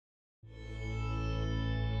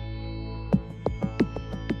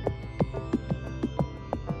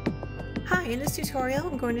Hi, in this tutorial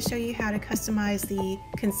I'm going to show you how to customize the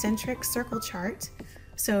Concentric Circle Chart.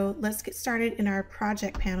 So let's get started in our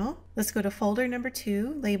project panel. Let's go to folder number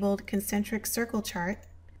 2 labeled Concentric Circle Chart,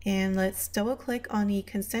 and let's double click on the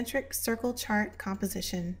Concentric Circle Chart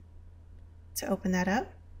composition to open that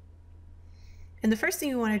up. And the first thing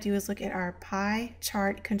we want to do is look at our pie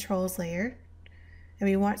chart controls layer, and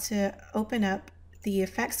we want to open up the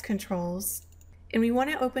effects controls, and we want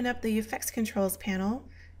to open up the effects controls panel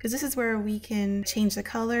because this is where we can change the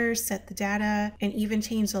colors, set the data, and even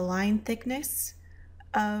change the line thickness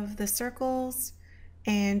of the circles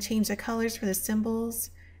and change the colors for the symbols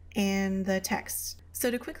and the text. So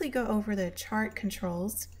to quickly go over the chart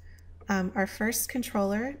controls, our first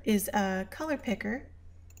controller is a color picker,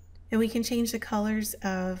 and we can change the colors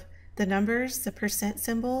of the numbers, the percent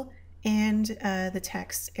symbol, and the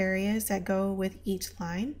text areas that go with each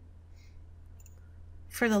line.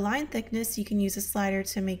 For the line thickness, you can use a slider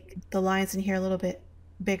to make the lines in here a little bit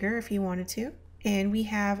bigger if you wanted to. And we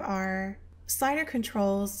have our slider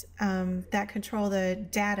controls that control the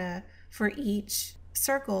data for each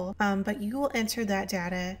circle, but you will enter that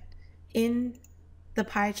data in the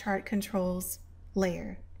pie chart controls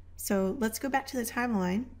layer. So let's go back to the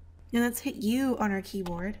timeline and let's hit U on our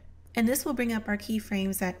keyboard. And this will bring up our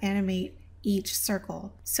keyframes that animate each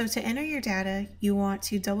circle. So to enter your data, you want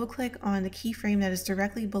to double click on the keyframe that is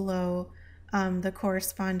directly below the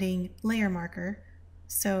corresponding layer marker.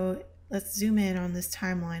 So let's zoom in on this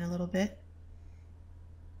timeline a little bit.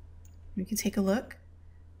 We can take a look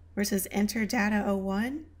where it says enter data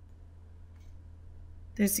 01.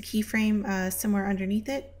 There's a keyframe somewhere underneath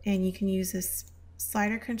it, and you can use this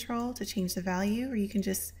slider control to change the value, or you can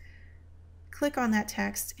just click on that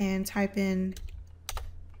text and type in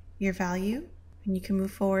your value, and you can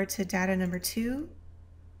move forward to data number 2,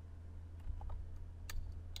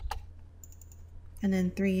 and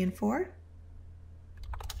then 3 and 4.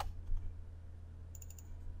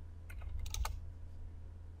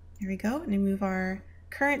 There we go, and then move our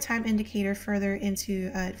current time indicator further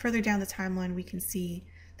into further down the timeline. We can see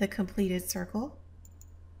the completed circle,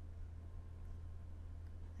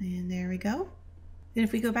 and there we go. And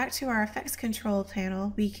if we go back to our effects control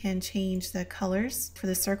panel, we can change the colors for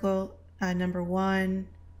the circle number 1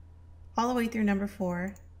 all the way through number 4.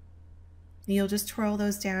 And you'll just twirl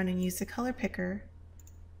those down and use the color picker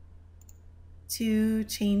to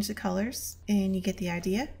change the colors, and you get the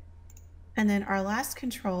idea. And then our last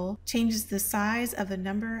control changes the size of the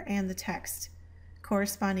number and the text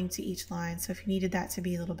corresponding to each line. So if you needed that to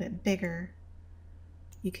be a little bit bigger,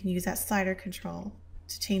 you can use that slider control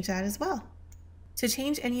to change that as well. To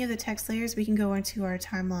change any of the text layers, we can go into our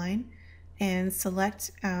timeline and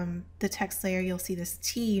select the text layer. You'll see this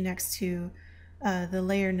T next to the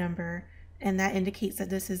layer number, and that indicates that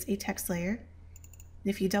this is a text layer.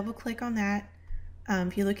 If you double click on that,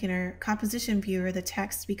 if you look in our composition viewer, the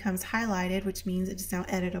text becomes highlighted, which means it is now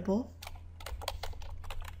editable,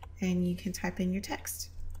 and you can type in your text.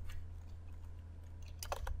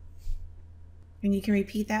 And you can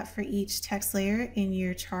repeat that for each text layer in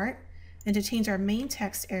your chart. And to change our main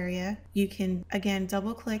text area, you can again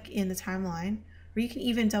double click in the timeline, or you can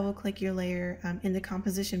even double click your layer in the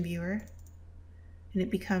composition viewer, and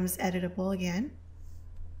it becomes editable again.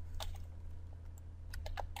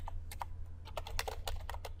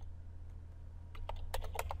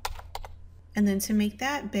 And then to make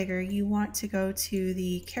that bigger, you want to go to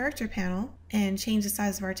the character panel and change the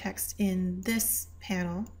size of our text in this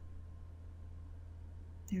panel.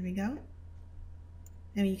 There we go.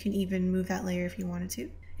 And you can even move that layer if you wanted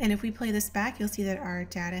to. And if we play this back, you'll see that our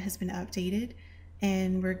data has been updated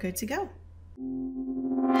and we're good to go.